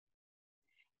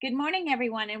Good morning,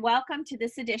 everyone, and welcome to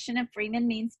this edition of Freeman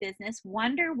Means Business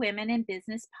Wonder Women in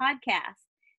Business podcast.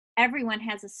 Everyone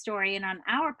has a story, and on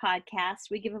our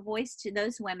podcast, we give a voice to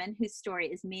those women whose story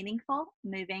is meaningful,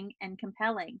 moving, and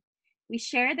compelling. We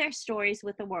share their stories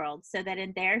with the world so that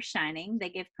in their shining, they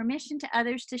give permission to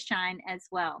others to shine as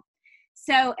well.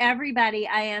 So, everybody,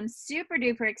 I am super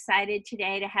duper excited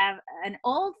today to have an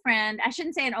old friend. I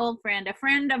shouldn't say an old friend, a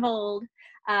friend of old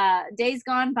days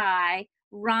gone by.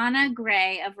 Rana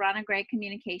Gray of Rana Gray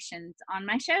Communications on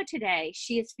my show today.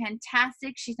 She is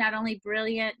fantastic. She's not only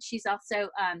brilliant, she's also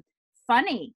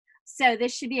funny. So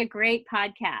this should be a great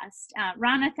podcast.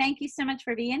 Rana, thank you so much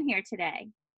for being here today.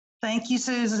 Thank you,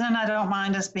 Susan. I don't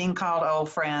mind us being called old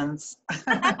friends.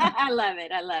 I love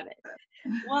it. I love it.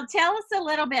 Well, tell us a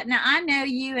little bit. Now, I know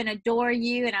you and adore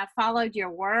you, and I followed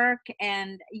your work,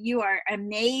 and you are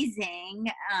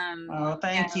amazing.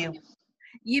 Thank you.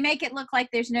 You make it look like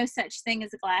there's no such thing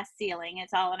as a glass ceiling.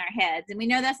 It's all in our heads. And we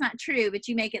know that's not true, but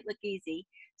you make it look easy.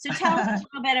 So tell us a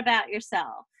little bit about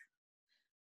yourself.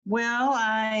 Well,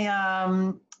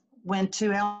 I went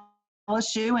to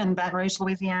LSU in Baton Rouge,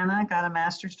 Louisiana, got a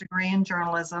master's degree in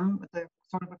journalism with a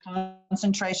sort of a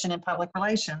concentration in public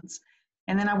relations.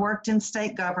 And then I worked in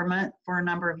state government for a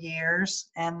number of years.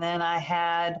 And then I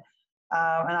had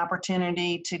an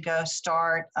opportunity to go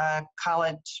start a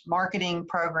college marketing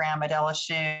program at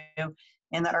LSU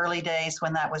in the early days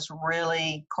when that was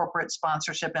really, corporate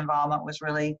sponsorship involvement was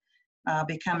really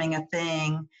becoming a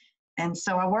thing. And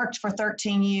so I worked for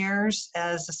 13 years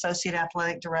as associate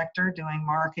athletic director doing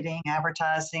marketing,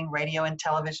 advertising, radio and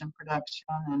television production,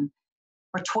 and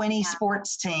for 20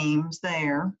 sports teams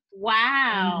there.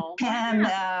 Wow.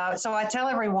 And so I tell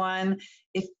everyone,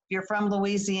 if you're from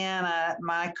Louisiana,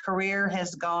 my career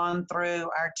has gone through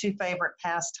our two favorite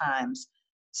pastimes,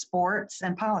 sports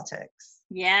and politics.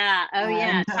 Yeah. Oh,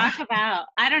 yeah. Talk about,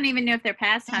 I don't even know if they're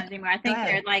pastimes anymore. I think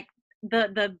they're like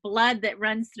the blood that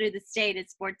runs through the state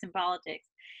is sports and politics.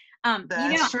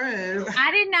 That's true.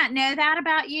 I did not know that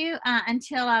about you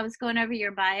until I was going over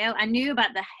your bio. I knew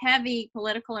about the heavy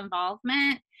political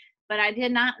involvement, but I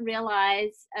did not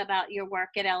realize about your work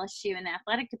at LSU in the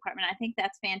athletic department. I think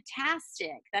that's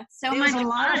fantastic. That's so much fun. It was a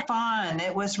lot of fun.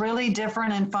 It was really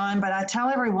different and fun, but I tell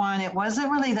everyone it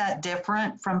wasn't really that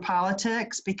different from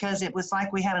politics because it was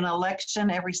like we had an election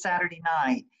every Saturday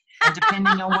night. And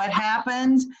depending on what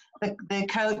happened, the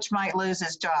coach might lose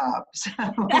his job. So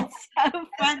that's so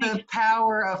funny. That's the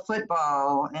power of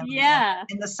football in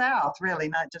the South, really,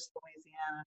 not just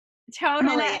Louisiana.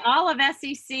 Totally. All of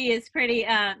SEC is pretty,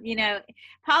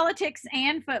 politics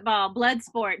and football, blood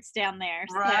sports down there.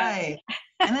 Right.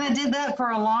 And then I did that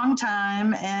for a long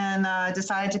time and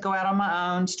decided to go out on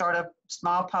my own, start a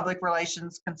small public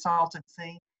relations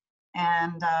consultancy.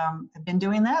 And I've been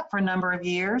doing that for a number of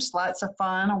years. Lots of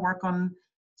fun. I work on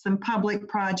some public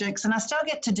projects, and I still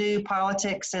get to do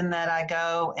politics in that I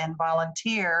go and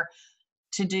volunteer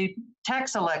to do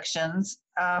tax elections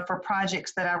for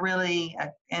projects that I really,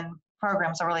 and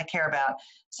programs I really care about,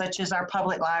 such as our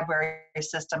public library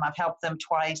system. I've helped them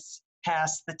twice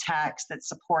pass the tax that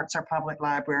supports our public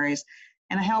libraries.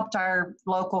 And I helped our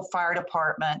local fire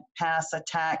department pass a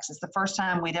tax. It's the first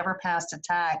time we'd ever passed a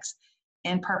tax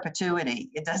in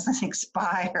perpetuity. It doesn't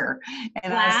expire.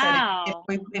 And wow. I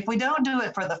said, if we don't do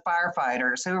it for the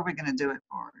firefighters, who are we going to do it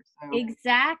for? So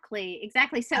exactly.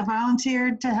 So I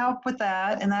volunteered to help with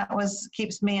that, and that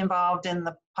keeps me involved in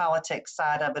the politics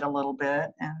side of it a little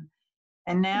bit.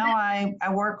 And now I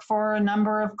work for a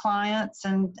number of clients,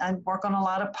 and I work on a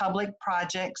lot of public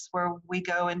projects where we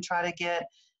go and try to get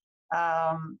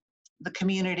the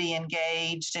community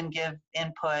engaged and give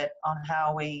input on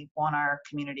how we want our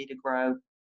community to grow.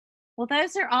 Well,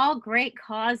 those are all great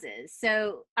causes.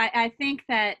 So I think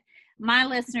that my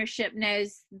listenership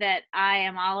knows that I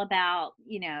am all about,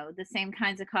 the same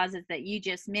kinds of causes that you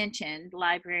just mentioned: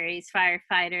 libraries,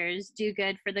 firefighters, do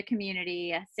good for the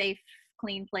community, a safe,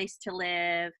 clean place to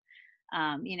live,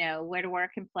 where to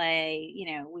work and play.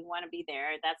 We want to be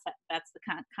there. That's the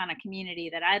kind of community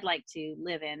that I'd like to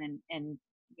live in and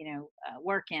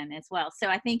work in as well. So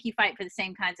I think you fight for the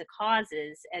same kinds of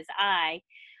causes as I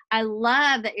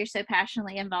love that you're so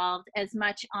passionately involved, as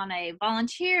much on a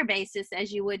volunteer basis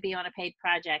as you would be on a paid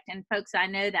project. And folks, I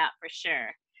know that for sure.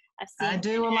 I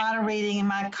do a lot of reading, and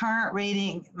my current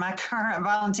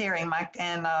volunteering, my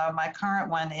current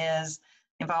one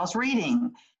involves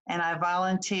reading. And I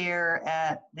volunteer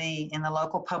in the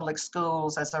local public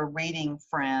schools as a reading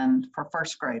friend for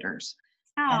first graders.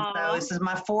 And so this is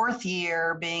my fourth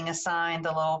year being assigned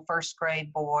a little first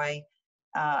grade boy.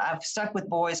 I've stuck with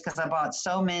boys because I bought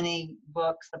so many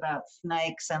books about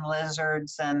snakes and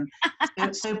lizards and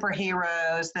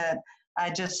superheroes that I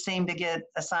just seem to get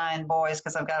assigned boys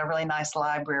because I've got a really nice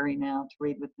library now to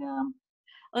read with them.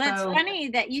 Well, that's So funny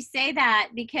that you say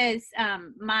that because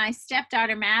my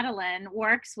stepdaughter Madeline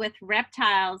works with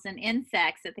reptiles and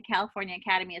insects at the California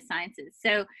Academy of Sciences.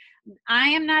 So I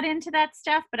am not into that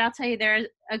stuff, but I'll tell you, there's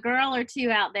a girl or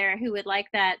two out there who would like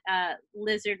that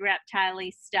lizard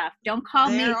reptile-y stuff. Don't call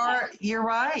me. you're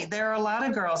right. There are a lot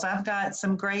of girls. I've got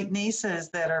some great nieces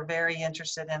that are very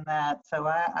interested in that. So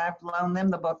I've loaned them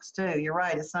the books too. You're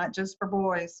right. It's not just for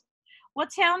boys. Well,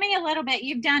 tell me a little bit.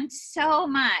 You've done so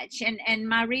much, and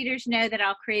my readers know that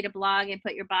I'll create a blog and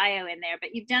put your bio in there,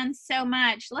 but you've done so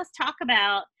much. Let's talk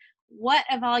about what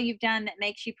of all you've done that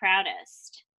makes you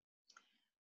proudest.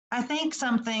 I think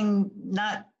something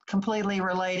not completely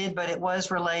related, but it was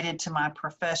related to my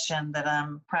profession that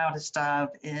I'm proudest of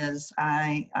is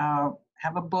I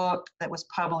have a book that was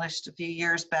published a few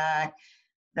years back.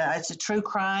 It's a true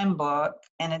crime book,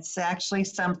 and it's actually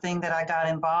something that I got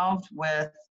involved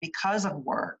with because of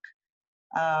work.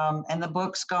 And the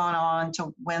book's gone on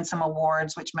to win some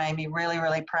awards, which made me really,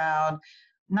 really proud,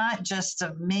 not just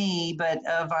of me, but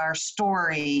of our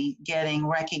story getting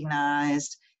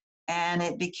recognized. And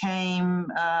it became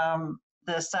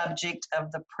the subject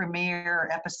of the premiere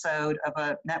episode of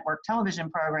a network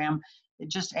television program. It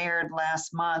just aired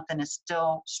last month and is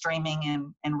still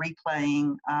streaming and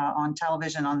replaying on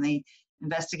television on the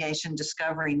Investigation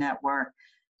Discovery Network.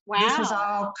 Wow. This was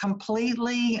all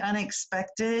completely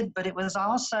unexpected, but it was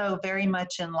also very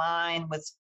much in line with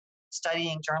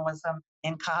studying journalism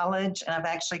in college. And I've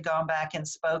actually gone back and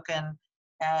spoken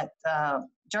at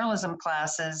journalism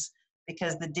classes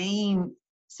because the dean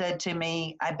said to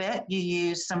me, I bet you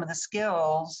use some of the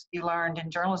skills you learned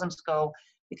in journalism school,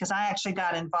 because I actually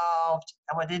got involved.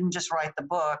 I didn't just write the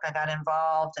book. I got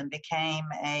involved and became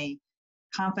a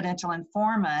confidential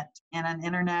informant in an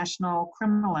international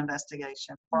criminal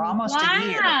investigation for almost a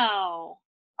year. Wow.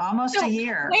 Almost a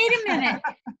year. Wait a minute.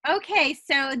 Okay,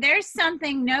 so there's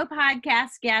something no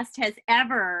podcast guest has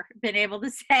ever been able to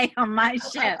say on my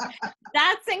show.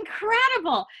 That's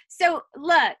incredible. So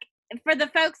look, for the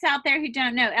folks out there who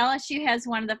don't know, LSU has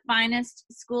one of the finest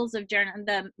schools of journalism,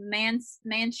 the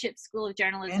Manship School of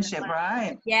Journalism. Manship,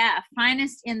 right. Yeah,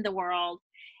 finest in the world.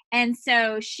 And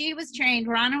so she was trained,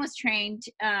 Rana was trained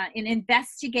in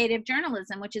investigative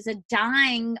journalism, which is a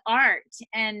dying art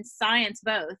and science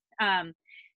both.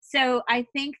 So I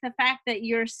think the fact that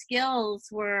your skills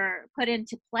were put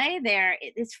into play there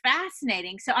is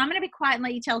fascinating. So I'm going to be quiet and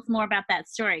let you tell us more about that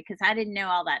story, because I didn't know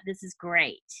all that. This is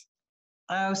great.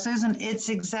 Oh, Susan, it's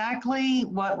exactly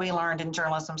what we learned in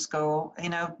journalism school. You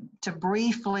know, to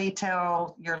briefly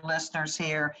tell your listeners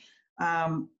here,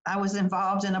 I was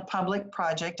involved in a public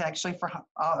project actually for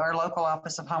our local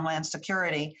Office of Homeland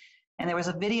Security. And there was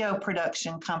a video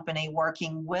production company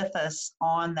working with us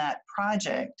on that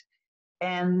project.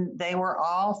 And they were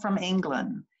all from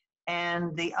England.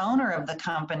 And the owner of the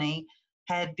company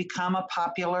had become a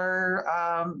popular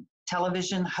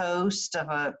television host of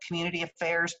a community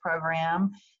affairs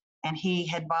program. And he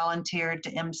had volunteered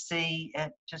to MC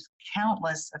at just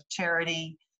countless of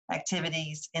charity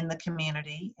activities in the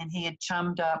community. And he had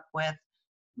chummed up with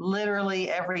literally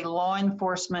every law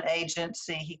enforcement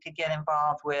agency he could get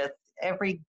involved with,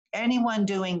 anyone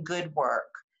doing good work,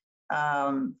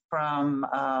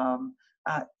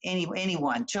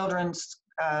 anyone, children's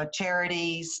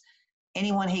charities,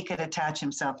 anyone he could attach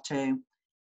himself to.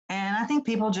 And I think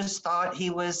people just thought he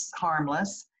was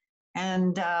harmless.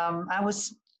 And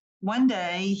one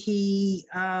day he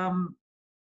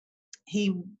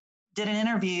did an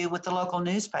interview with the local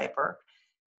newspaper,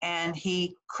 and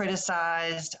he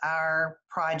criticized our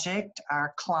project,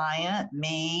 our client,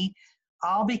 me,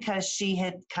 all because she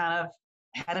had kind of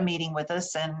had a meeting with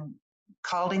us and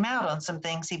called him out on some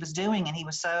things he was doing. And he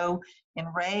was so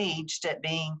enraged at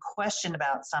being questioned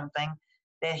about something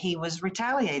that he was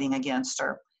retaliating against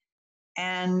her.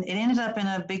 And it ended up in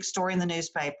a big story in the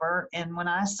newspaper. And when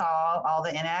I saw all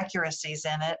the inaccuracies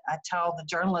in it, I told the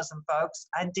journalism folks,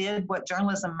 I did what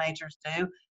journalism majors do.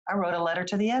 I wrote a letter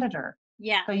to the editor.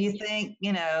 Yeah. So you think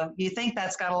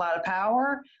that's got a lot of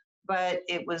power, but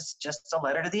it was just a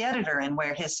letter to the editor. And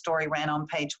where his story ran on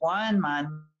page 1, my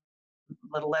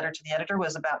little letter to the editor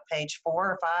was about page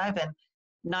 4 or 5 and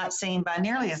not seen by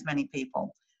nearly as many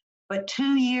people. But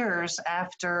 2 years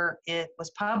after it was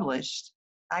published,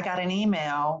 I got an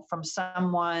email from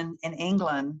someone in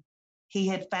England. He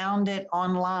had found it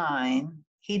online.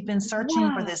 He'd been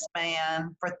searching for this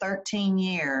man for 13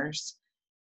 years.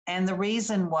 And the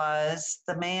reason was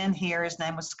the man here, his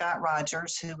name was Scott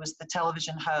Rogers, who was the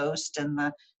television host and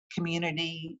the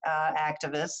community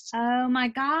activist. Oh my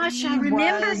gosh, I He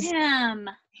remember was- him.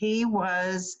 He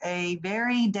was a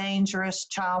very dangerous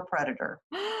child predator,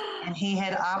 and he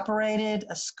had operated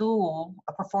a school,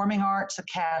 a performing arts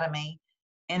academy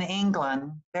in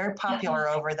England, very popular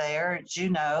over there. As you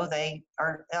know, they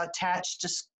are attached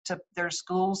to their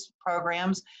schools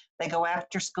programs. They go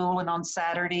after school and on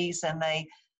Saturdays, and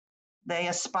they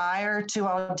aspire to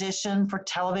audition for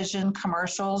television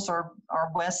commercials or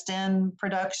West End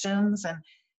productions. And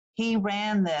he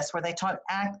ran this where they taught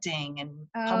acting and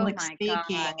public my speaking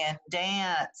God. and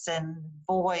dance and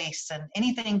voice and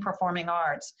anything performing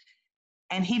arts.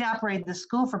 And he'd operated the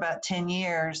school for about 10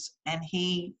 years, and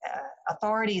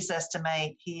authorities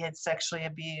estimate he had sexually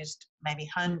abused maybe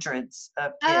hundreds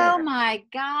of kids. Oh my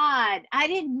God. I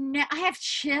didn't know. I have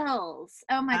chills.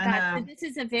 Oh my I God. know. So this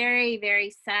is a very,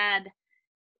 very sad.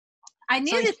 I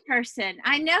knew So this person.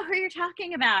 I know who you're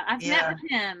talking about. I've met Yeah. with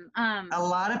him. A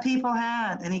lot of people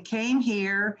had, and he came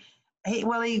here. He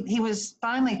was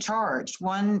finally charged.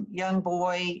 One young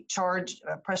boy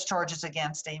pressed charges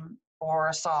against him for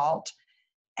assault,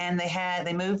 and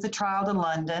they moved the trial to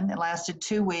London. It lasted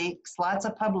 2 weeks. Lots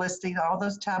of publicity. All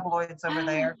those tabloids over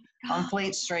there on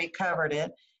Fleet Street covered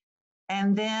it,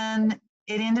 and then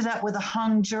it ended up with a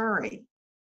hung jury,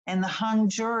 and the hung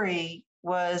jury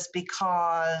was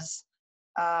because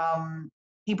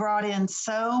he brought in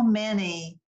so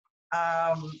many.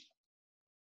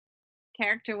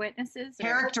 Character witnesses?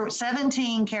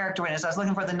 17 character witnesses. I was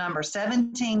looking for the number.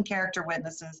 17 character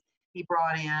witnesses he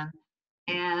brought in,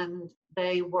 and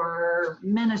they were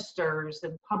ministers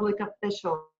and public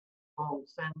officials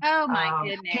and Oh my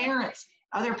goodness. parents,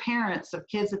 other parents of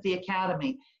kids at the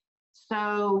academy.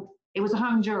 So it was a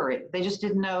hung jury. They just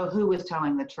didn't know who was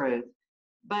telling the truth.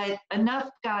 But enough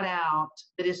got out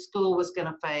that his school was going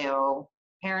to fail.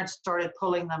 Parents started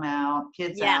pulling them out,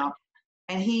 kids out.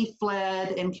 And he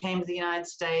fled and came to the United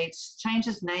States, changed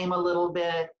his name a little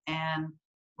bit, and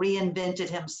reinvented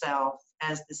himself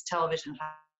as this television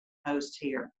host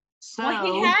here. So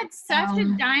well, he had such a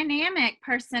dynamic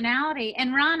personality.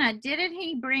 And Rana, didn't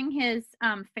he bring his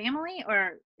family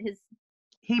or his?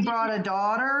 He brought a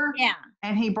daughter. Yeah.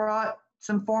 And he brought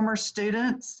some former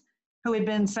students who had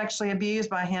been sexually abused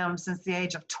by him since the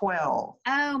age of 12.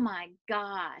 Oh my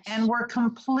gosh. And were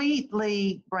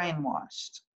completely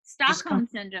brainwashed. Stockholm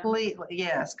syndrome.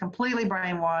 Completely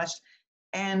brainwashed,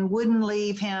 and wouldn't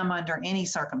leave him under any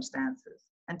circumstances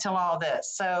until all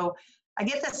this. So I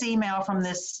get this email from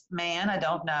this man. I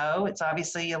don't know. It's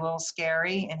obviously a little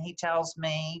scary. And he tells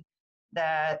me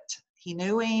that he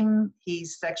knew him. He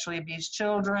sexually abused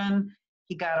children.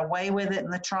 He got away with it in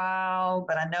the trial,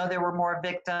 but I know there were more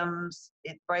victims.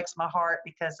 It breaks my heart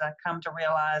because I come to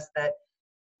realize that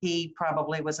he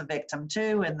probably was a victim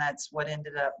too, and that's what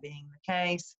ended up being the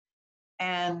case.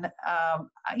 And,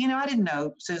 I didn't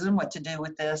know, Susan, what to do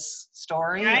with this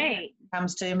story. Right. It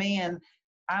comes to me, and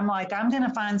I'm like, I'm going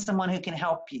to find someone who can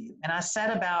help you. And I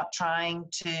set about trying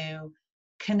to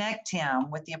connect him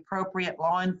with the appropriate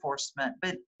law enforcement.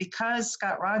 But because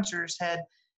Scott Rogers had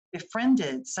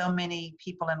befriended so many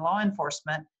people in law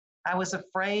enforcement, I was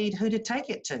afraid who to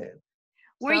take it to.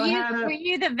 Were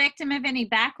you the victim of any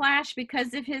backlash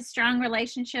because of his strong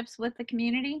relationships with the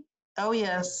community? Oh,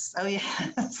 yes.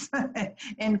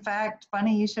 In fact,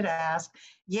 funny you should ask.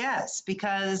 Yes,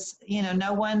 because,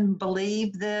 no one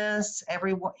believed this.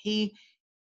 Everyone, he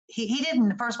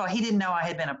didn't, first of all, he didn't know I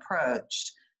had been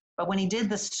approached. But when he did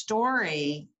the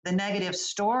story, the negative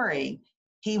story,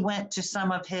 he went to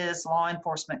some of his law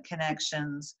enforcement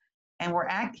connections, and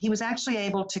he was actually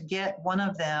able to get one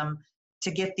of them to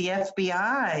get the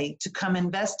FBI to come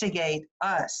investigate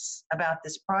us about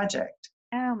this project.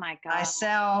 Oh my God.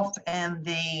 Myself and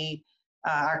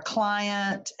our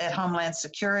client at Homeland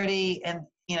Security, and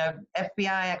FBI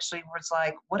actually was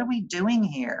like, "What are we doing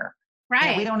here?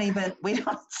 Right. We don't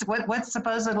what's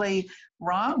supposedly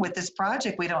wrong with this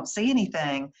project? We don't see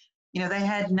anything." They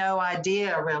had no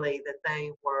idea really that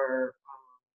they were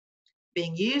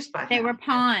being used by him. They were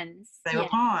pawns. They were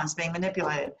pawns being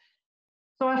manipulated.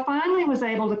 So I finally was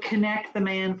able to connect the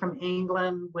man from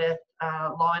England with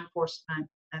law enforcement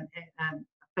and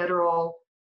federal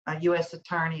U.S.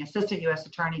 attorney, assistant U.S.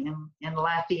 attorney in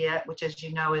Lafayette, which, as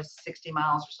you know, is 60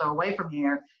 miles or so away from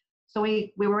here. So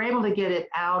we were able to get it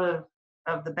out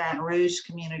of the Baton Rouge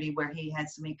community where he had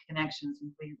so many connections,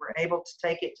 and we were able to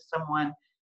take it to someone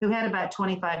who had about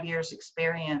 25 years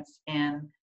experience in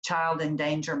child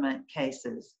endangerment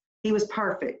cases. He was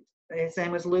perfect. His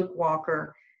name was Luke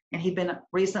Walker, and he'd been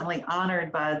recently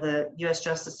honored by the U.S.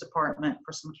 Justice Department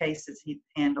for some cases he'd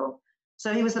handled.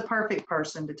 So he was the perfect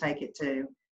person to take it to.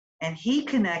 And he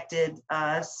connected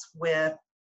us with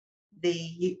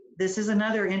This is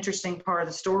another interesting part of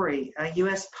the story. A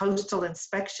U.S. Postal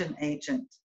Inspection agent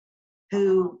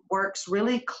who works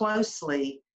really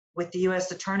closely with the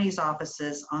U.S. attorney's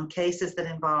offices on cases that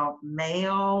involve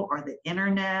mail or the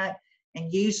internet.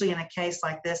 And usually in a case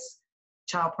like this,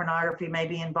 child pornography may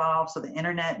be involved, so the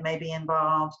internet may be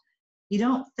involved. You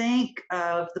don't think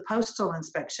of the postal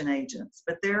inspection agents,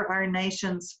 but they're our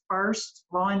nation's first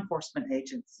law enforcement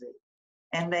agency.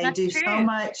 And they do so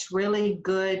much really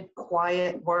good,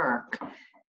 quiet work.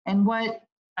 And what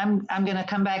I'm going to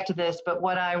come back to this, but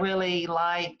what I really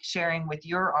like sharing with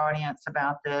your audience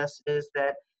about this is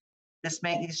that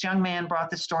this young man brought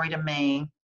the story to me.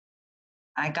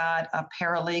 I got a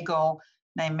paralegal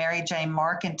named Mary Jane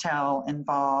Marcantel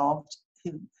involved,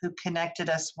 who connected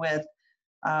us with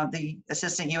the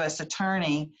assistant U.S.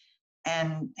 attorney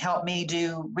and helped me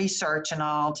do research and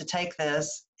all to take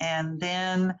this. And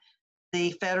then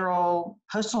the federal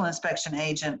postal inspection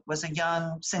agent was a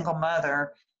young single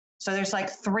mother. So there's like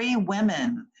 3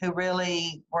 women who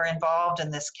really were involved in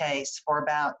this case for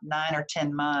about 9 or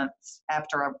 10 months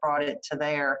after I brought it to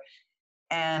there.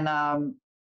 And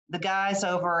the guys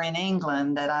over in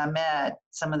England that I met,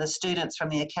 some of the students from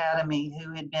the academy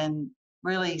who had been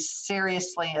really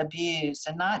seriously abused,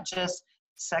 and not just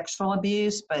sexual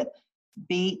abuse, but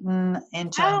beaten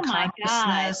into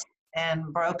unconsciousness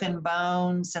and broken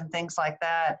bones and things like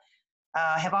that,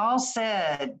 have all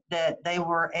said that they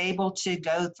were able to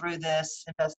go through this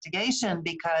investigation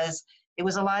because it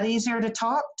was a lot easier to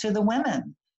talk to the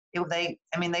women. They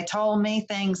told me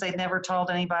things they'd never told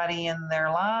anybody in their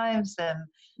lives. And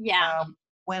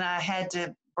when I had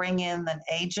to bring in an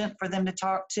agent for them to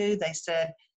talk to, they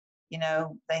said,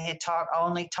 they had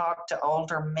only talked to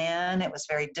older men. It was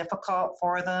very difficult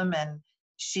for them. And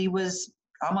she was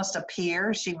almost a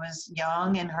peer. She was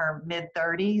young, in her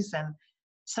mid-30s. And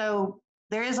so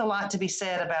there is a lot to be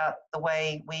said about the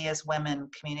way we as women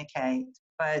communicate.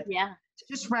 But to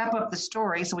just wrap up the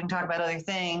story so we can talk about other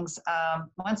things,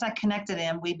 once I connected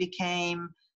him, we became,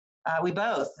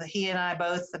 he and I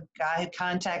both, the guy who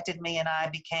contacted me and I,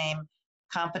 became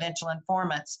confidential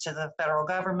informants to the federal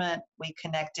government. We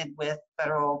connected with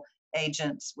federal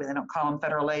agents, I don't call them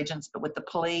federal agents, but with the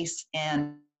police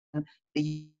in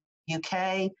the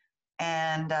UK.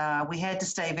 And we had to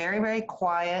stay very, very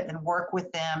quiet and work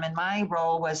with them. And my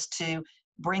role was to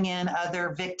bring in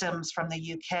other victims from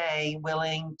the UK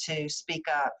willing to speak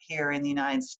up here in the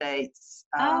United States.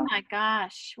 Oh my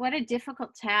gosh, what a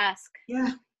difficult task.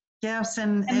 Yeah. Yes,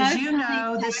 and as you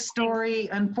know, this story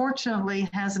unfortunately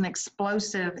has an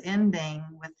explosive ending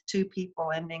with 2 people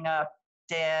ending up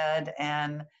dead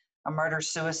and a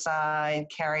murder-suicide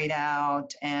carried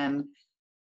out, and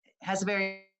has a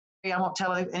very, I won't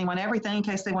tell anyone everything in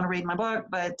case they want to read my book,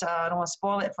 but I don't want to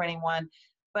spoil it for anyone.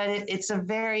 But it's a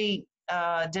very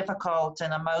difficult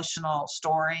and emotional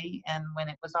story. And when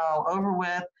it was all over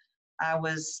with, I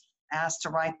was asked to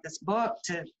write this book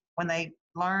when they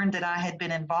learned that I had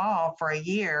been involved for a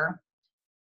year,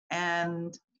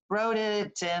 and wrote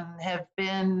it, and have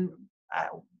been,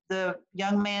 the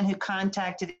young man who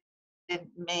contacted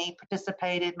me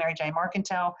participated, Mary Jane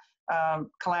Marcantel,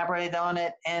 collaborated on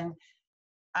it. And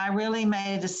I really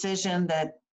made a decision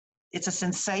that it's a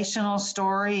sensational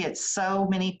story. It's so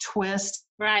many twists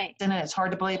in it. It's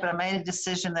hard to believe, but I made a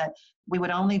decision that we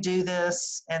would only do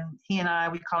this. And he and I,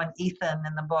 we call him Ethan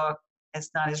in the book.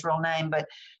 It's not his real name, but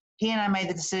he and I made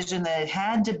the decision that it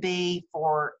had to be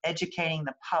for educating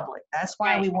the public. That's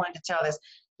why we wanted to tell this.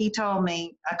 He told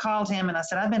me, I called him and I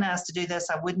said, I've been asked to do this.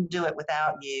 I wouldn't do it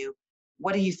without you.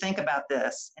 What do you think about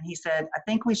this? And he said, I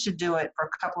think we should do it for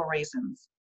a couple of reasons.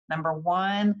 Number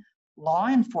one, law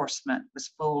enforcement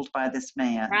was fooled by this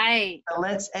man. So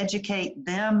let's educate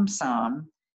them some.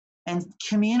 And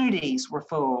communities were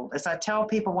fooled. As I tell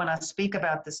people when I speak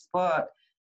about this book,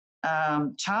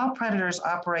 child predators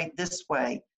operate this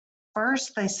way.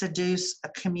 First, they seduce a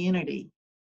community,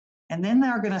 and then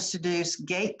they're going to seduce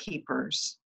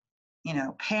gatekeepers,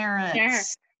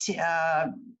 parents,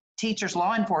 teachers,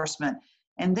 law enforcement,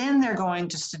 and then they're going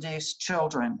to seduce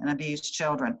children and abuse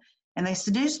children. And they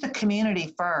seduce the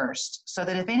community first, so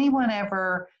that if anyone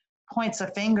ever points a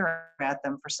finger at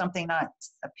them for something not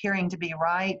appearing to be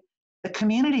right, the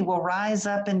community will rise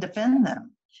up and defend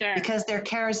them. Because they're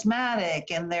charismatic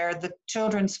and they're the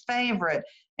children's favorite,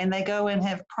 and they go and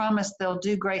have promised they'll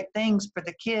do great things for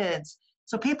the kids.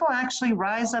 So people actually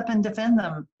rise up and defend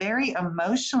them very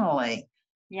emotionally.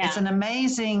 It's an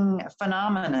amazing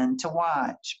phenomenon to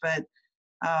watch. But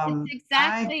it's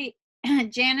exactly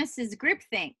Janice's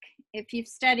groupthink. If you've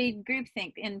studied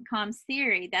groupthink in comms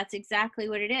theory, that's exactly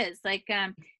what it is. Like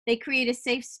they create a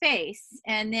safe space,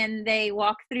 and then they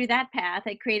walk through that path.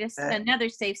 They create another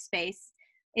safe space.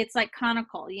 It's like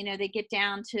conical. They get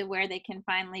down to where they can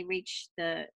finally reach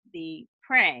the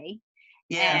prey,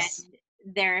 Yes.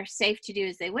 and they're safe to do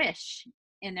as they wish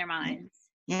in their minds.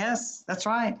 Yes, that's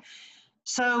right.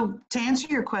 So to answer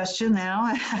your question now,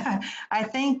 I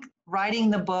think writing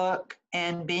the book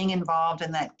and being involved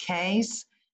in that case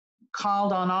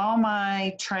called on all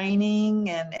my training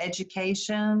and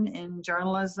education in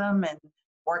journalism and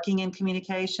working in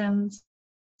communications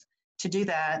to do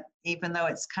that, even though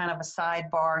it's kind of a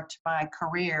sidebar to my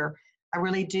career. I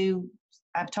really do.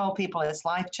 I've told people it's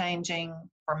life-changing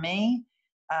for me.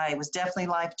 It was definitely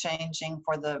life-changing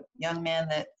for the young men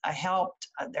that I helped.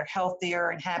 They're healthier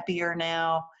and happier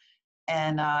now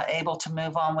and able to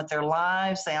move on with their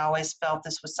lives. They always felt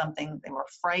this was something, they were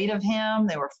afraid of him.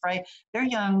 They were afraid. They're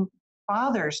young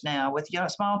fathers now with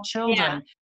small children. Yeah.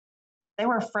 They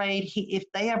were afraid if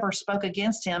they ever spoke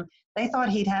against him, they thought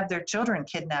he'd have their children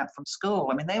kidnapped from school.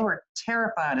 I mean, they were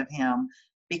terrified of him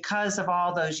because of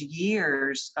all those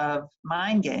years of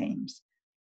mind games.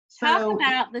 Talk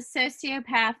about the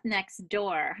sociopath next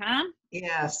door, huh?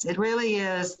 Yes, it really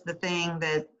is the thing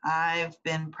that I've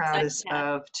been proudest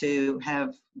of to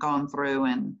have gone through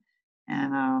and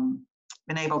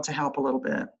been able to help a little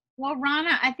bit. Well,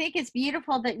 Ronna, I think it's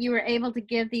beautiful that you were able to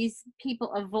give these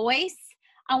people a voice.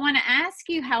 I want to ask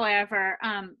you, however,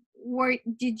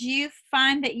 did you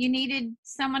find that you needed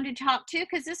someone to talk to?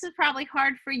 Because this is probably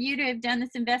hard for you to have done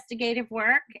this investigative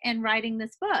work and writing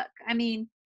this book. I mean,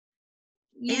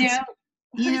 who's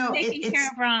taking care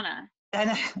of Ronna?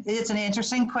 And it's an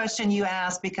interesting question you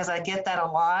ask, because I get that a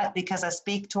lot, because I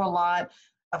speak to a lot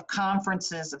of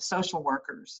conferences of social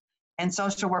workers. And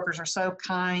social workers are so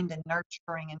kind and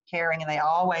nurturing and caring, and they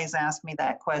always ask me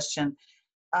that question.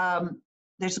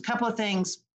 There's a couple of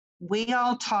things. We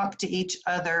all talk to each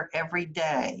other every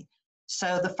day.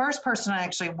 So the first person I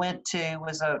actually went to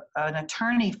was an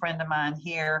attorney friend of mine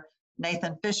here,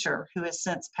 Nathan Fisher, who has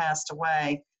since passed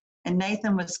away. And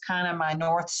Nathan was kind of my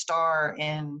North Star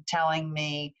in telling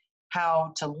me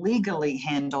how to legally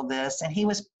handle this. And he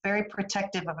was very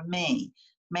protective of me,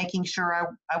 making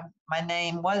sure my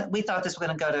name was, we thought this was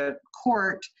going to go to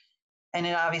court, and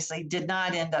it obviously did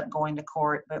not end up going to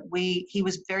court, but he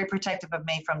was very protective of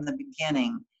me from the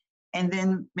beginning. And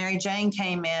then Mary Jane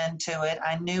came into it.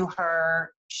 I knew her.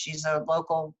 She's a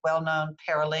local, well-known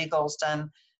paralegal, has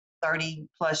done 30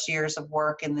 plus years of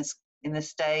work in this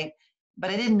state. But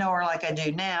I didn't know her like I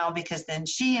do now, because then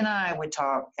she and I would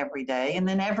talk every day. And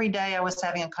then every day I was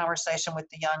having a conversation with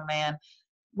the young man.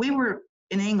 We were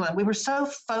in England. We were so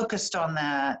focused on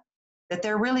that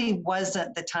there really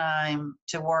wasn't the time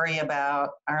to worry about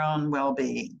our own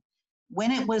well-being.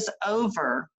 When it was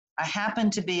over, I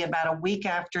happened to be about a week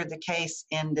after the case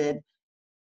ended,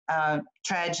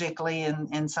 tragically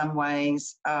in some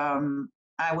ways.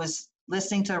 I was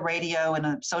listening to the radio, and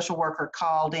a social worker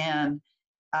called in,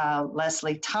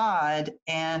 Leslie Todd,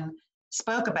 and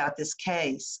spoke about this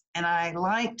case. And I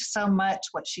liked so much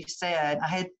what she said.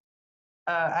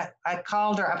 I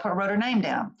called her, I wrote her name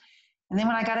down. And then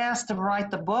when I got asked to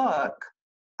write the book,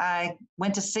 I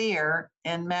went to see her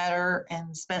and met her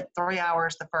and spent 3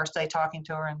 hours the first day talking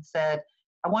to her, and said,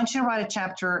 I want you to write a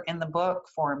chapter in the book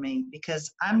for me,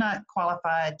 because I'm not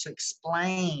qualified to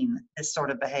explain this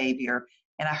sort of behavior.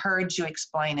 And I heard you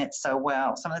explain it so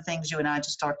well, some of the things you and I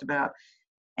just talked about.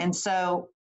 And so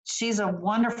she's a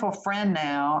wonderful friend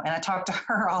now, and I talk to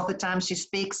her all the time. She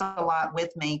speaks a lot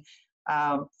with me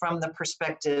from the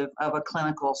perspective of a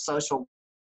clinical social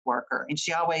worker. And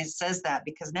she always says that,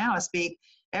 because now I speak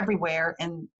everywhere.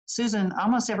 And Susan,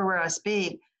 almost everywhere I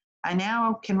speak, I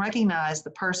now can recognize the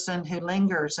person who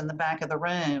lingers in the back of the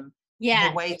room,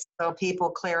 who waits till people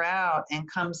clear out and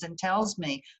comes and tells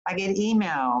me. I get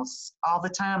emails all the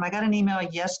time. I got an email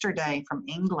yesterday from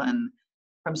England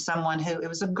from someone it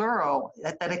was a girl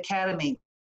at that academy.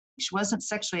 She wasn't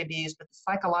sexually abused, but the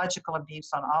psychological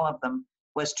abuse on all of them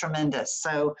was tremendous.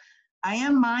 So I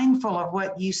am mindful of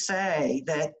what you say,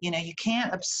 that, you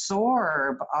can't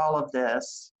absorb all of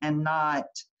this and not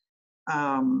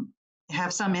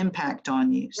have some impact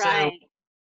on you. Right. So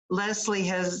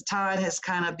Leslie Todd has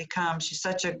kind of become, she's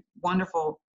such a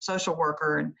wonderful social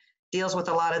worker and deals with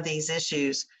a lot of these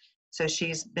issues. So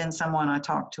she's been someone I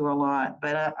talk to a lot.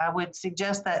 But I would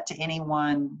suggest that to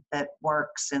anyone that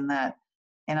works in a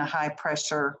high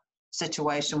pressure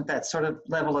situation with that sort of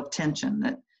level of tension,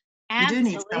 that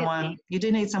Absolutely. you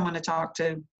do need someone to talk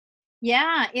to.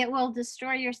 Yeah, it will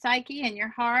destroy your psyche and your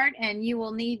heart, and you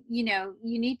will need, you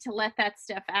need to let that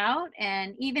stuff out.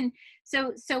 And even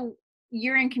so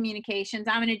you're in communications.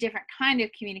 I'm in a different kind of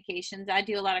communications. I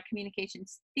do a lot of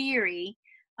communications theory.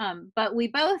 But we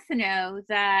both know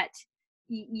that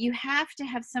you have to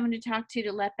have someone to talk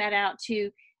to let that out, to,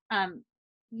 um,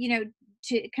 you know,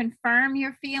 to confirm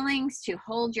your feelings, to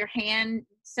hold your hand,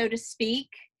 so to speak,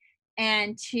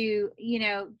 and to,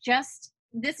 just,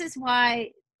 this is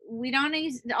why we don't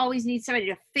always need somebody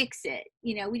to fix it.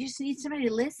 We just need somebody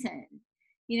to listen,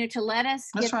 to let us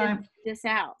That's get this, right. this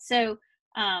out. So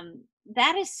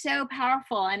that is so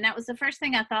powerful. And that was the first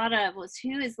thing I thought of, was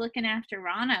who is looking after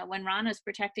Rana when Rana's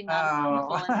protecting all the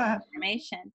people and Oh, the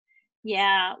information.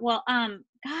 Yeah. Well,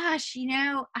 gosh,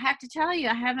 I have to tell you,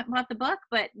 I haven't bought the book,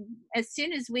 but as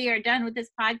soon as we are done with this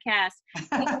podcast, you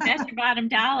can bet your bottom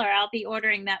dollar I'll be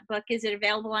ordering that book. Is it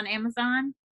available on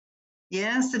Amazon?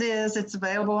 yes, it is. It's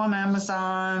available on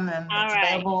Amazon, and All it's right.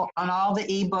 available on all the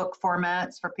ebook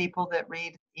formats for people that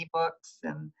read ebooks.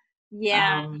 And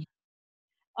Yeah. um,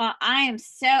 I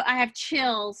have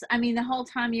chills. I mean, the whole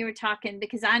time you were talking,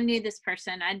 because I knew this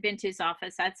person. I'd been to his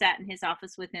office. I'd sat in his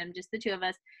office with him, just the two of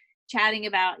us, chatting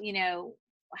about,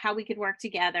 how we could work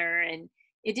together. And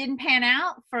it didn't pan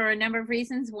out for a number of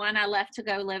reasons. One, I left to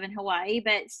go live in Hawaii,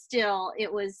 but still,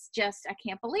 it was just, I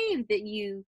can't believe that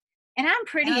and I'm and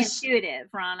pretty intuitive,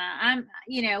 Rana.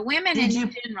 Women did in you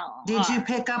general did you are.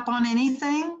 pick up on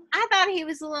anything? I thought he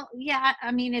was a little, yeah,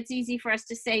 I mean, it's easy for us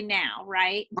to say now,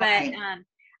 right? But Right.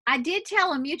 I did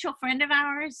tell a mutual friend of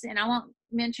ours, and I won't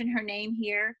mention her name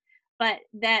here, but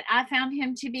that I found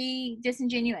him to be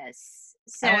disingenuous.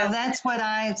 Oh, well, So that's what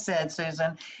I said, Susan.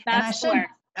 And that's the word.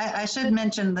 I should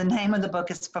mention the name of the book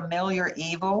is Familiar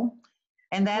Evil,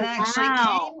 and Oh,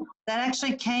 wow. that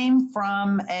actually came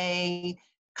from a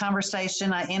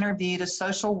conversation. I interviewed a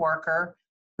social worker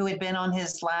who had been on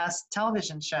his last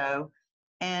television show,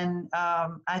 and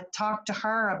I talked to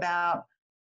her about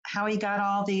how he got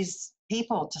all these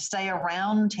people to stay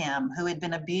around him who had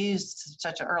been abused at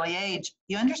such an early age.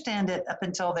 You understand it up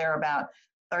until they're about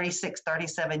 36,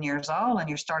 37 years old, and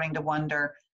you're starting to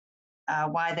wonder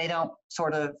why they don't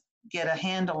sort of get a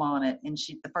handle on it. And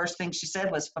the first thing she said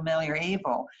was familiar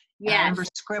evil. And I Yes, remember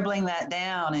scribbling that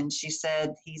down, and she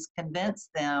said, he's convinced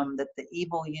them that the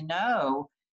evil you know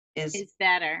is is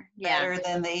better. Yeah. better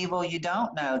than the evil you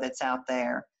don't know that's out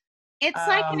there. It's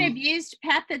like an Um, abused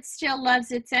pet that still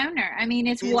loves its owner. I mean,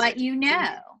 it's it's, what you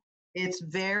know. it's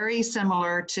very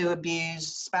similar to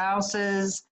abused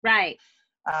spouses. Right.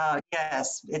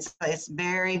 Yes, it's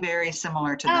very, very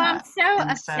similar to Oh, I'm that. so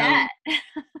And so, upset.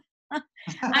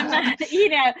 I'm not,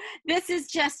 this is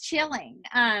just chilling.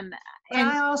 but And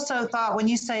I also thought, when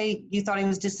you say you thought he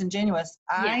was disingenuous,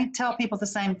 yeah, I tell people the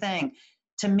same thing.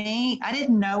 To me, I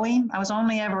didn't know him. I was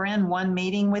only ever in one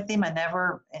meeting with him. I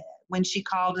never, when she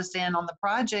called us in on the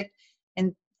project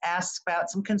and asked about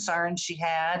some concerns she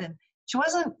had, and she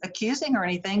wasn't accusing or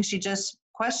anything. She just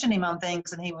questioned him on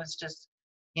things, and he was just,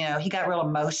 he got real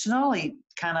emotional. He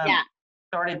kind of yeah,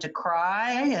 started to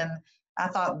cry, and I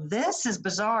thought, this is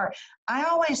bizarre. I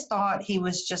always thought he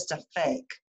was just a fake.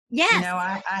 yes,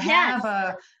 I yes, have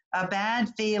a bad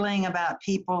feeling about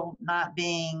people not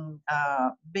being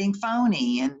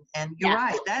phony, and you're yeah,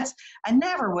 right. I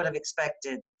never would have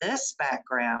expected this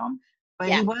background, but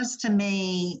yeah, he was, to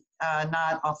me,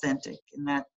 not authentic in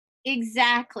that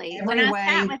exactly. When every I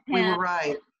sat way. with We him, were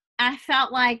right. I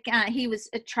felt like he was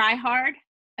a try hard.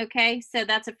 Okay, so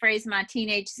that's a phrase my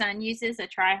teenage son uses, a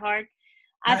try hard.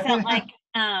 I felt like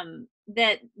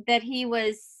that he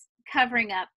was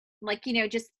covering up, like,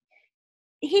 just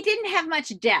he didn't have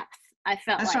much depth, I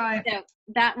felt That's like. right. So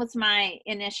that was my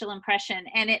initial impression,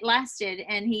 and it lasted,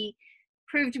 and he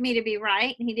proved me to be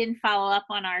right. He didn't follow up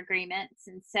on our agreements,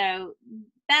 and so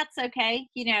that's okay.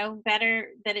 Better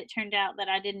that it turned out that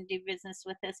I didn't do business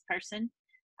with this person.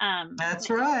 That's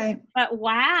right. But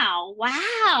wow,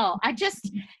 wow. I just,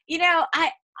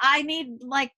 I need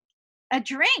like a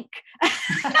drink.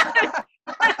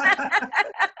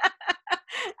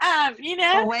 You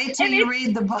know, Well, wait till and you it's,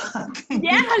 read the book.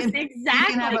 yes, You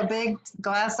can have exactly. a big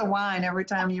glass of wine every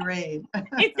time you read.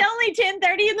 It's only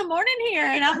 10:30 in the morning here,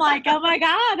 and I'm like, oh my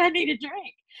God, I need a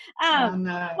drink. Oh Um,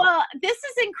 no. well, this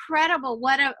is incredible.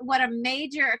 What a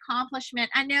major accomplishment.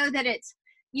 I know that it's,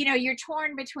 you're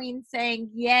torn between saying,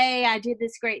 yay, I did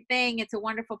this great thing. It's a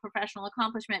wonderful professional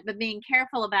accomplishment, but being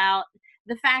careful about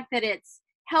the fact that it's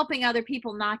helping other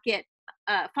people not get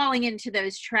falling into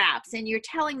those traps. And you're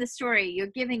telling the story, you're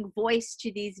giving voice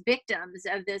to these victims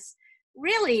of this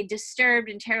really disturbed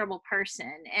and terrible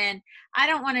person. And I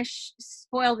don't want to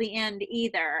spoil the end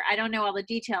either. I don't know all the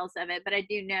details of it, but I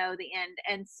do know the end.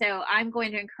 And so I'm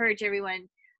going to encourage everyone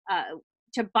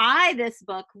to buy this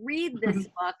book, read this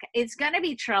book. It's going to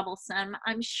be troublesome.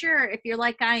 I'm sure if you're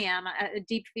like I am, a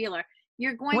deep feeler,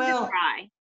 you're going to cry.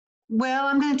 Well,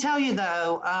 I'm going to tell you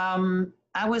though,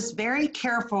 I was very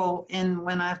careful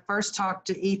when I first talked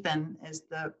to Ethan, as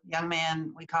the young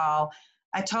man we call.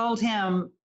 I told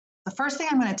him, the first thing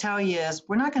I'm going to tell you is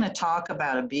we're not going to talk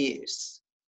about abuse.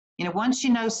 You know, once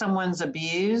you know someone's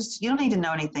abused, you don't need to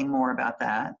know anything more about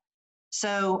that.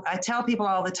 So I tell people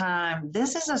all the time,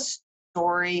 this is a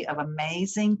story of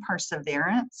amazing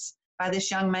perseverance by this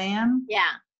young man.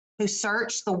 Yeah. Who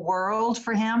searched the world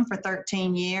for him for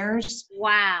 13 years.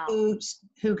 Wow.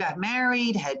 Who got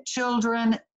married, had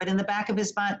children, but in the back of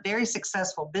his mind, very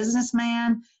successful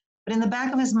businessman, but in the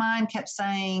back of his mind kept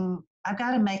saying, I've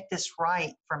got to make this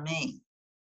right for me.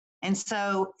 And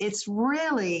so it's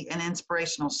really an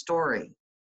inspirational story.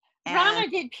 And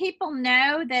Ronna, did people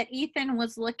know that Ethan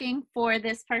was looking for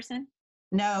this person?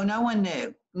 No, no one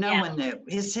knew. No one knew.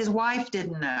 His wife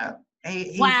didn't know.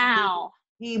 Wow.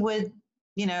 He would,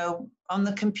 you know, on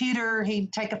the computer,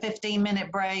 he'd take a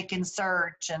 15-minute break and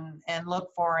search and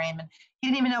look for him. And he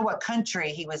didn't even know what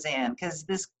country he was in because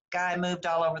this guy moved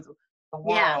all over the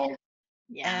world.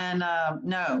 Yeah. And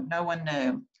no one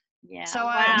knew. Yeah. So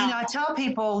I tell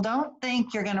people, don't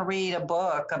think you're going to read a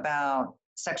book about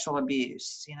sexual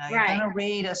abuse. You know, you're going to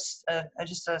read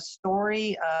just a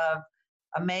story of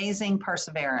amazing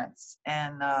perseverance.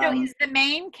 And so is the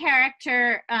main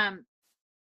character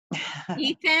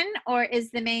Ethan, or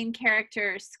is the main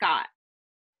character Scott?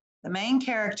 The main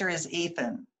character is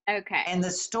Ethan. Okay. And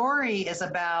the story is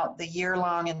about the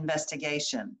year-long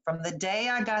investigation. From the day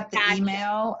I got the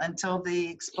email until the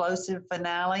explosive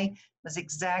finale was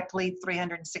exactly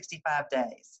 365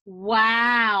 days.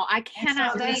 Wow. I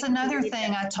cannot wait. That's another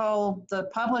thing I told the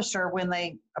publisher when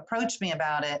they approached me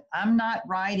about it. I'm not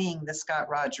writing the Scott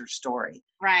Rogers story.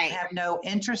 Right. I have no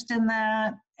interest in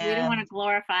that. We don't want to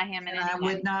glorify him in any way. I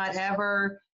would not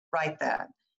ever write that.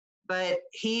 But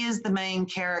he is the main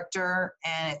character,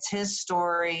 and it's his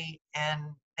story, and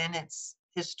then it's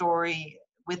his story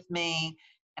with me,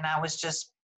 and I was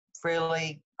just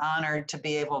really honored to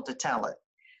be able to tell it.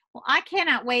 Well, I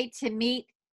cannot wait to meet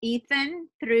Ethan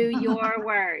through your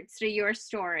words, through your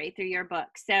story, through your book.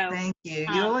 So thank you.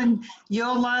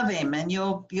 You'll love him, and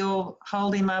you'll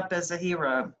hold him up as a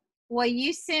hero. Well,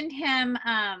 you send him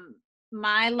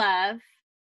my love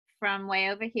from way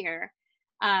over here.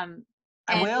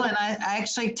 I will, and I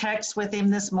actually text with him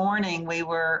this morning. We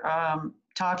were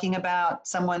talking about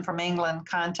someone from England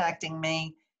contacting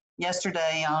me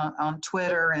yesterday on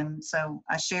Twitter, and so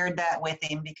I shared that with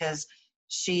him because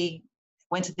she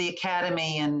went to the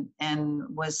academy and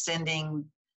was sending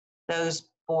those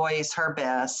boys her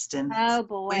best and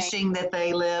wishing that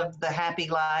they live the happy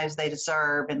lives they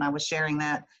deserve, and I was sharing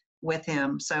that with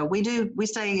him. So we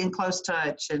stay in close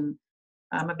touch, and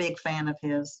I'm a big fan of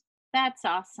his. That's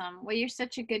awesome. Well, you're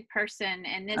such a good person,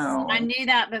 and I knew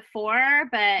that before,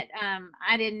 but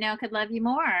I didn't know I could love you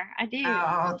more. I do.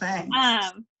 Oh, thanks.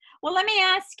 Well, let me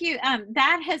ask you,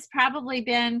 that has probably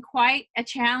been quite a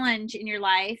challenge in your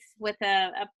life with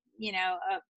a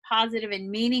positive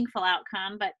and meaningful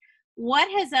outcome, but what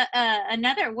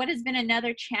has been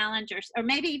another challenge or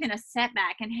maybe even a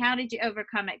setback, and how did you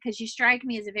overcome it? Because you strike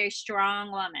me as a very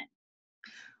strong woman.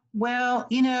 Well,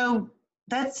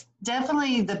 that's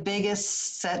definitely the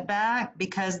biggest setback,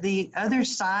 because the other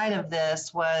side of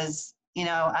this was,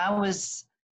 I was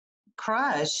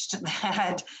crushed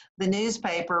that the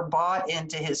newspaper bought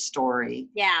into his story.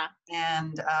 Yeah.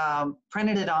 And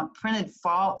printed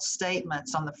false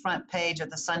statements on the front page of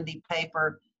the Sunday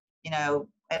paper,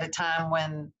 at a time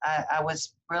when I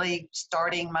was really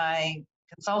starting my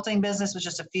consulting business, was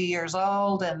just a few years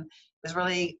old and was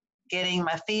really getting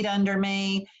my feet under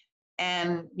me.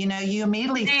 And, you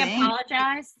immediately think.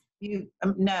 Apologize? You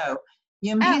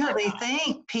immediately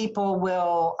think people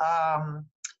will,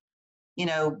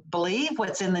 believe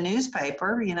what's in the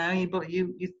newspaper,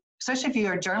 you especially if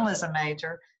you're a journalism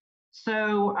major.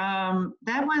 So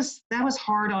that was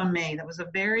hard on me. That was a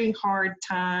very hard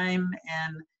time.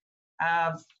 And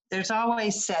there's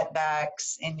always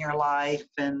setbacks in your life.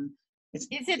 And is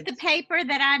it the paper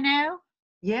that I know?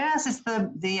 Yes, it's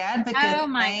the Advocate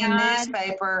main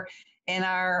newspaper in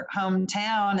our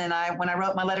hometown. And when I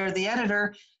wrote my letter to the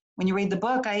editor, when you read the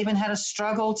book, I even had a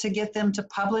struggle to get them to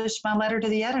publish my letter to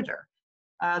the editor.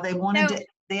 They wanted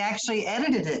they actually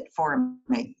edited it for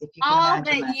me, if you can All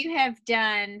imagine that you have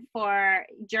done for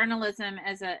journalism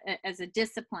as a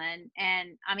discipline.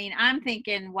 And I mean, I'm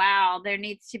thinking, wow, there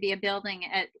needs to be a building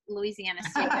at Louisiana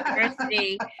State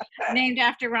University named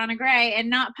after Ronna Gray, and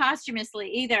not posthumously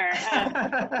either.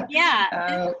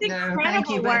 Yeah, this is No, thank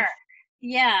you. incredible But work.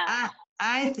 Yeah.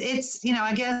 it's,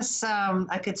 I guess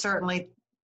I could certainly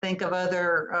think of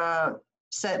other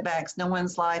setbacks. No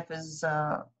one's life is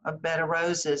a bed of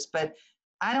roses, but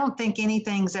I don't think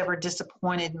anything's ever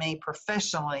disappointed me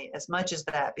professionally as much as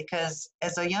that, because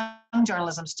as a young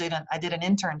journalism student, I did an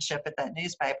internship at that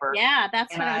newspaper. Yeah,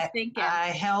 that's And what I was thinking. I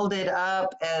held it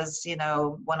up as,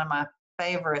 one of my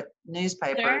favorite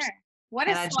newspapers. Sure. What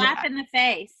And a slap in the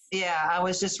face. yeah, I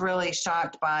was just really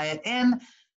shocked by it. And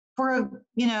for a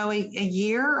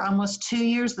year, almost 2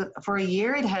 years, for a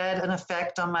year, it had an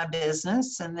effect on my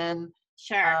business. And then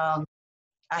Sure.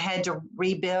 I had to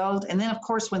rebuild. And then, of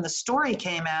course, when the story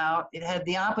came out, it had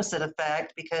the opposite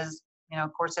effect because,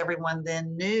 of course, everyone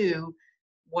then knew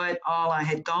what all I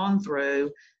had gone through.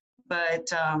 But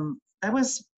that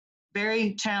was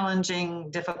very challenging,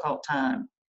 difficult time.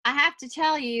 I have to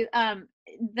tell you,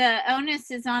 the onus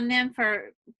is on them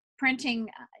for printing,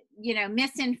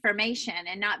 misinformation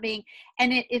and not being,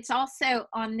 and it's also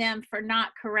on them for not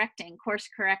course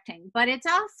correcting, but it's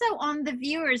also on the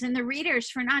viewers and the readers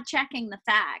for not checking the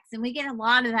facts. And we get a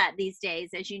lot of that these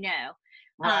days, as you know.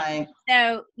 Right.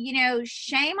 So,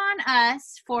 shame on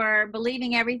us for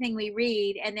believing everything we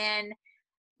read, and then,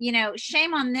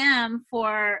 shame on them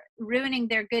for ruining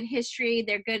their good history,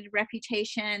 their good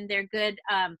reputation, their good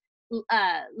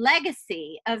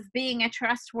legacy of being a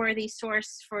trustworthy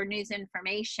source for news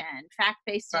information,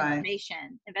 fact-based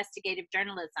information, investigative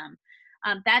journalism.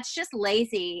 That's just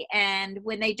lazy. And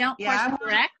when they don't course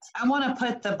correct. I want to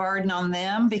put the burden on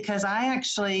them, because I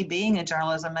actually, being a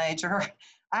journalism major,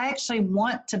 I actually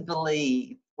want to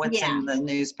believe what's in the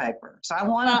newspaper. So I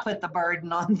want to put the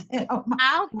burden on them.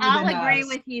 I'll agree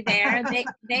with you there.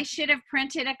 They should have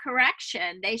printed a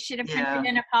correction. They should have printed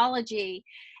an apology.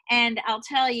 And I'll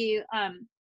tell you,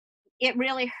 it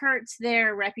really hurts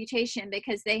their reputation,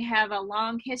 because they have a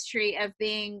long history of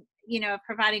being,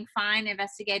 providing fine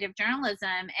investigative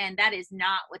journalism, and that is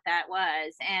not what that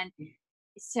was. And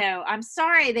so I'm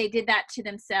sorry they did that to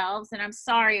themselves, and I'm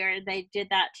sorry they did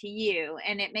that to you.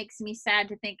 And it makes me sad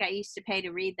to think I used to pay to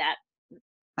read that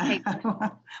paper.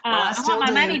 Well, I still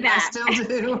want my money back. I still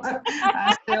do.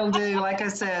 I still do. Like I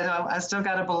said, I still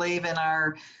got to believe in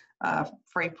our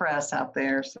free press out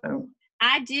there. So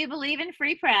I do believe in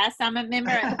free press. I'm a member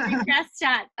at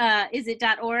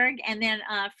freepress.org, and then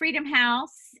Freedom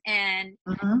House, and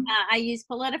I use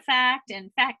PolitiFact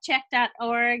and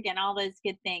factcheck.org and all those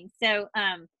good things. So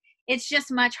it's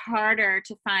just much harder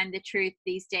to find the truth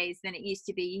these days than it used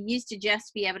to be. You used to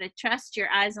just be able to trust your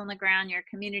eyes on the ground, your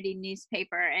community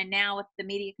newspaper, and now with the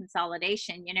media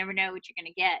consolidation, you never know what you're going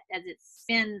to get as it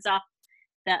spins off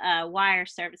the wire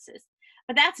services.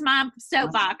 But that's my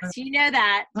soapbox. You know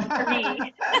that for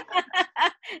me.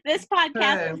 This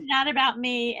podcast is not about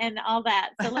me and all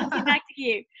that. So let's get back to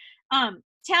you.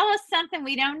 Tell us something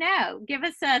we don't know. Give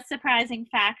us a surprising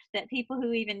fact that people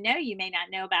who even know you may not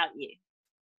know about you.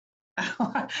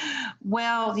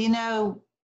 Well,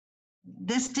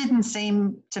 this didn't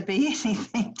seem to be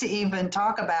anything to even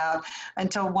talk about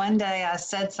until one day I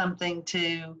said something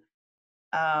to,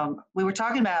 we were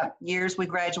talking about years we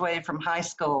graduated from high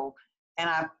school. And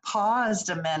I paused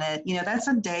a minute. That's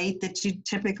a date that you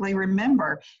typically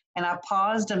remember. And I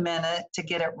paused a minute to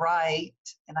get it right.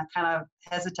 And I kind of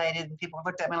hesitated, and people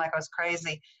looked at me like I was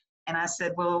crazy. And I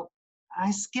said, well, I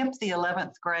skipped the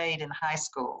 11th grade in high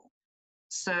school.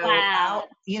 So, wow.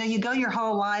 You go your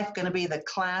whole life going to be the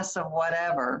class of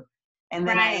whatever. And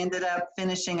then I ended up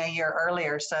finishing a year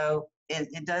earlier. So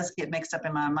it does get mixed up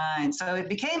in my mind. So it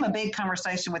became a big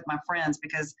conversation with my friends,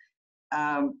 because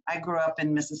I grew up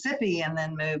in Mississippi and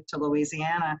then moved to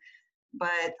Louisiana,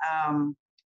 but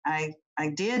I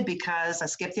did because I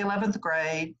skipped the 11th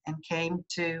grade and came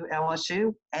to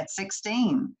LSU at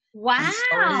 16. Wow!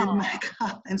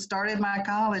 And started my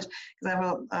college, because I have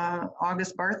a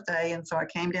August birthday, and so I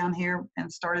came down here and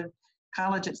started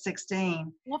college at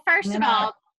 16. Well, first of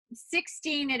all,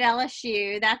 16 at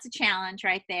LSU, that's a challenge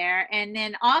right there. And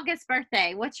then August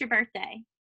birthday. What's your birthday?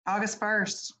 August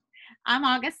 1st. I'm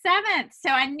August 7th. So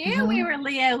I knew we were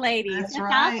Leo ladies. That's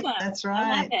right. Awesome. That's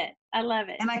right. I love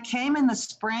it. And I came in the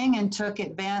spring and took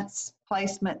advanced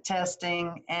placement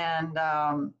testing, and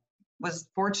was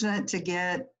fortunate to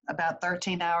get about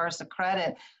 13 hours of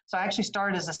credit. So I actually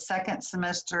started as a second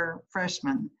semester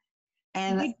freshman.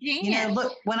 And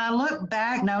look, when I look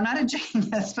back, no, not a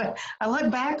genius, but I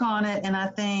look back on it and I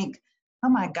think, oh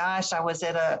my gosh, I was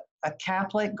at a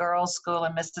Catholic girls' school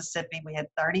in Mississippi. We had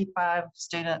 35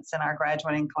 students in our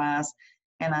graduating class.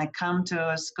 And I come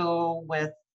to a school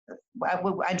with,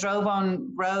 I drove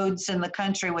on roads in the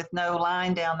country with no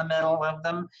line down the middle of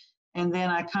them. And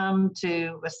then I come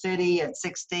to a city at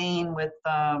 16 with,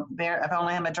 I've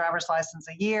only had my driver's license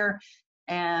a year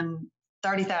and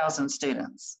 30,000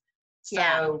 students.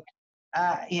 So,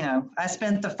 I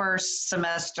spent the first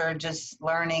semester just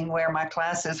learning where my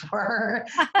classes were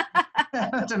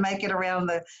to make it around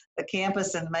the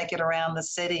campus and make it around the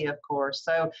city, of course.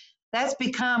 So that's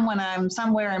become, when I'm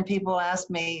somewhere and people ask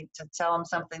me to tell them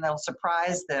something that'll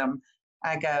surprise them,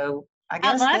 I go, I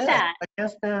love that. I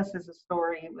guess this is a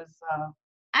story. It was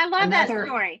I love that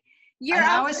story.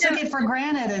 I always took it for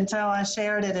granted until I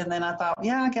shared it, and then I thought,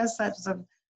 yeah, I guess that's a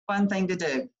fun thing to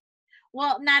do.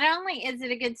 Well, not only is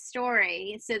it a good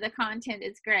story, so the content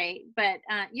is great, but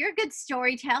you're a good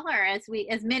storyteller, as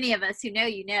many of us who know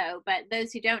you know, but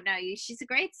those who don't know you, she's a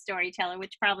great storyteller,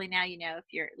 which probably now you know if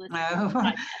you're listening.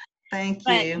 Oh, thank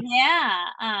you. Yeah,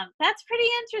 that's pretty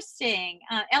interesting.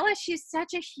 LSU is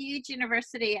such a huge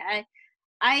university.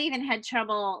 I even had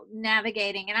trouble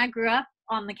navigating, and I grew up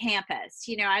on the campus.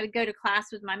 I would go to class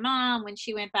with my mom when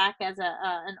she went back as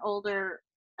an older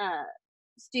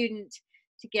student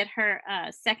to get her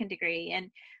second degree,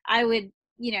 and I would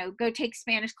go take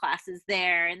Spanish classes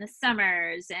there in the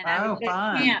summers, and I would go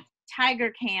to camp,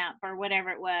 Tiger Camp or whatever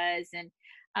it was, and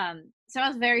so I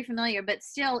was very familiar. But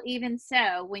still, even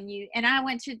so, and I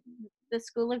went to the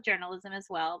School of Journalism as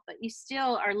well, but you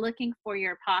still are looking for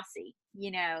your posse,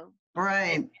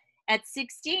 right at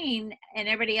 16 and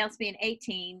everybody else being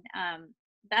 18.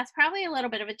 That's probably a little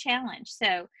bit of a challenge.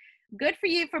 So good for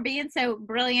you for being so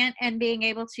brilliant and being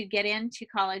able to get into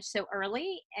college so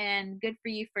early, and good for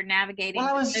you for navigating.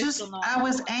 Well, I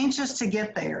was anxious to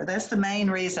get there. That's the main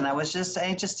reason. I was just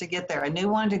anxious to get there. I knew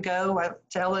I wanted to go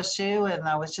to LSU, and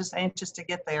I was just anxious to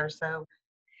get there. So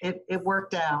it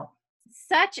worked out.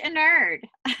 Such a nerd.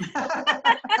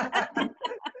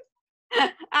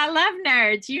 I love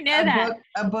nerds. You know that.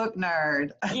 A book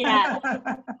nerd. Yeah.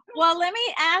 Well, let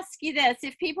me ask you this.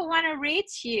 If people want to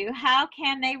reach you, how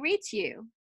can they reach you?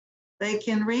 They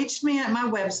can reach me at my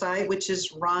website, which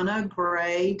is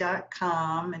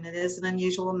rannagray.com, and it is an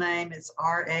unusual name. It's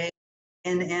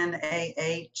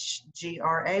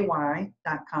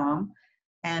RANNAHGRAY.com.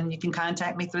 And you can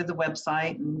contact me through the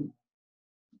website and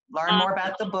learn more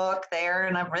about the book there.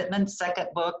 And I've written a second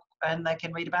book, and they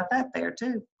can read about that there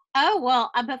too. Oh, well,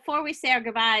 before we say our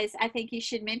goodbyes, I think you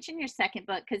should mention your second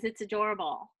book because it's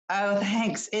adorable. Oh,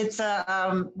 thanks. It's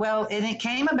and it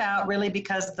came about really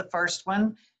because of the first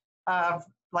one.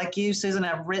 Like you, Susan,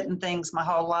 I've written things my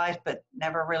whole life, but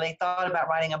never really thought about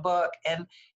writing a book. And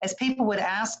as people would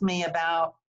ask me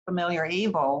about Familiar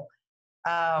Evil,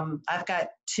 I've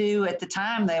got two at the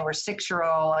time. They were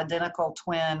 6-year-old identical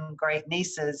twin great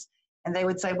nieces. And they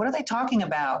would say, what are they talking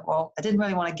about? Well, I didn't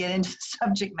really want to get into the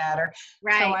subject matter.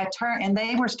 Right. So and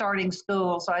they were starting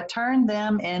school. So I turned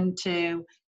them into,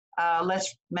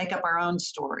 let's make up our own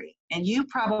story. And you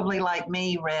probably, like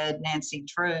me, read Nancy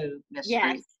Drew mysteries.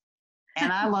 Yes.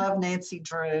 And I love Nancy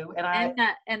Drew. And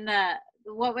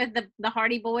what were the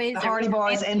Hardy Boys? The Hardy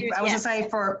Boys. And I was going to say,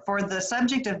 for the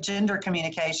subject of gender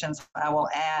communications, I will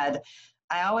add,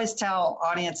 I always tell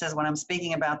audiences when I'm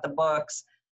speaking about the books,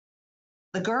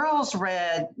 the girls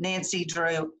read Nancy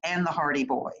Drew and the Hardy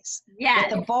Boys. Yeah. But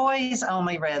the boys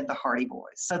only read the Hardy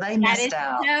Boys. So they missed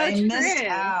out. They missed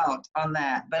out on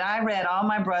that. But I read all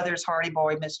my brother's Hardy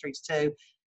Boy mysteries too.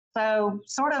 So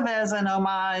sort of as an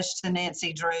homage to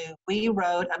Nancy Drew, we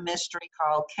wrote a mystery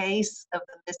called Case of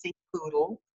the Missing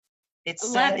Poodle.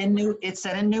 It's set in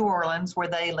New Orleans, where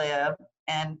they live.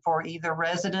 And for either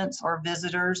residents or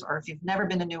visitors, or if you've never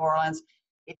been to New Orleans,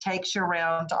 it takes you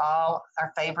around to all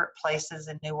our favorite places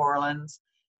in New Orleans.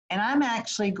 And I'm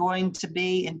actually going to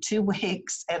be in 2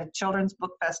 weeks at a children's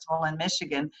book festival in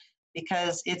Michigan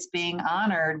because it's being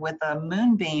honored with a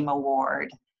Moonbeam Award.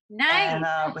 Nice.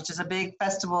 And, which is a big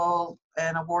festival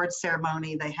and award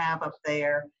ceremony they have up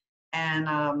there. And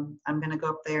I'm going to go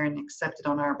up there and accept it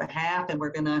on our behalf. And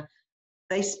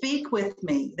they speak with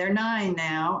me. They're 9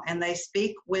 now, and they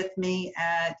speak with me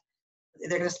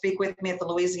they're going to speak with me at the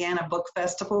Louisiana Book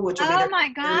Festival, which will be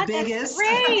the biggest.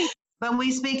 That's great. But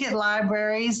we speak at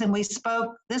libraries, and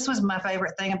this was my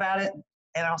favorite thing about it,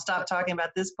 and I'll stop talking about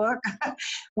this book.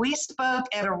 We spoke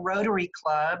at a Rotary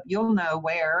Club, you'll know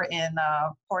where, in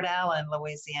Port Allen,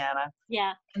 Louisiana.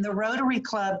 Yeah. And the Rotary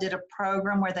Club did a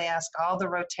program where they asked all the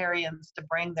Rotarians to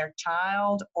bring their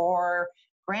child or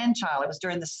grandchild. It was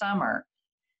during the summer.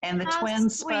 And the How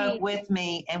twins spoke sweet. with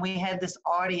me, and we had this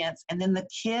audience. And then the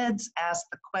kids asked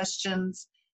the questions,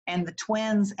 and the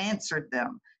twins answered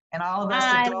them. And all of us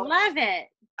I adults, love it.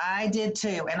 I did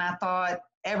too. And I thought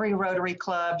every Rotary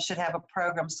Club should have a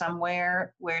program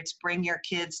somewhere where it's bring your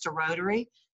kids to Rotary,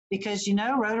 because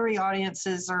Rotary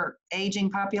audiences are aging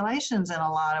populations in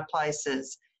a lot of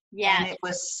places. And Yes. it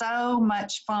was so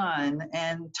much fun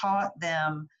and taught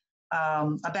them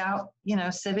about,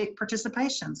 civic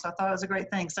participation. So I thought it was a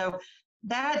great thing. So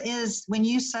that is, when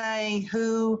you say,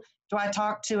 who do I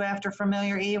talk to after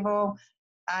Familiar Evil?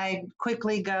 I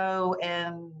quickly go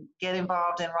and get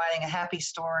involved in writing a happy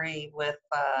story with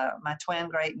my twin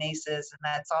great nieces, and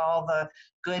that's all the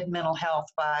good mental health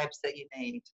vibes that you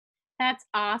need. That's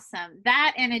awesome.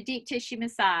 That and a deep tissue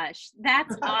massage.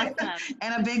 That's Right? awesome.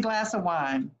 And a big glass of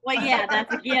wine. Well, yeah,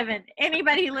 that's a given.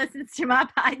 Anybody who listens to my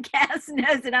podcast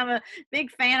knows that I'm a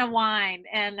big fan of wine,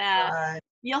 and Right.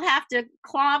 you'll have to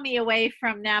claw me away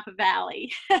from Napa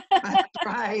Valley. That's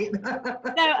right.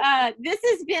 So this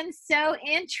has been so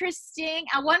interesting.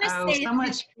 I want to say So it's been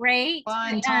much great.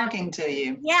 fun talking to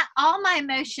you. Yeah, all my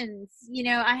emotions,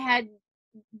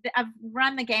 I've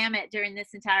run the gamut during this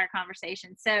entire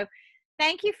conversation. So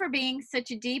thank you for being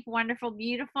such a deep, wonderful,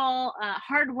 beautiful,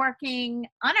 hardworking,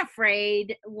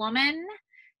 unafraid woman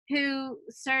who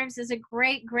serves as a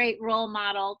great, great role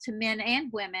model to men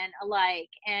and women alike.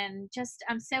 And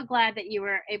I'm so glad that you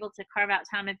were able to carve out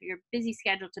time of your busy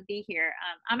schedule to be here.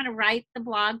 I'm going to write the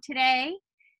blog today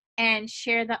and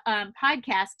share the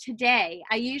podcast today.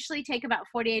 I usually take about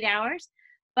 48 hours,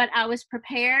 but I was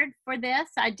prepared for this.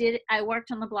 I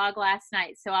worked on the blog last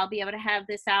night, so I'll be able to have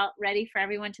this out ready for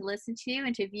everyone to listen to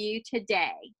and to view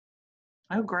today.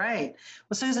 Oh, great.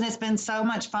 Well, Susan, it's been so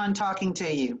much fun talking to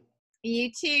you.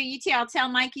 You too. I'll tell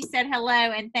Mike you said hello,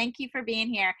 and thank you for being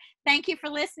here. Thank you for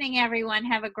listening, everyone.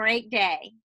 Have a great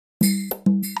day.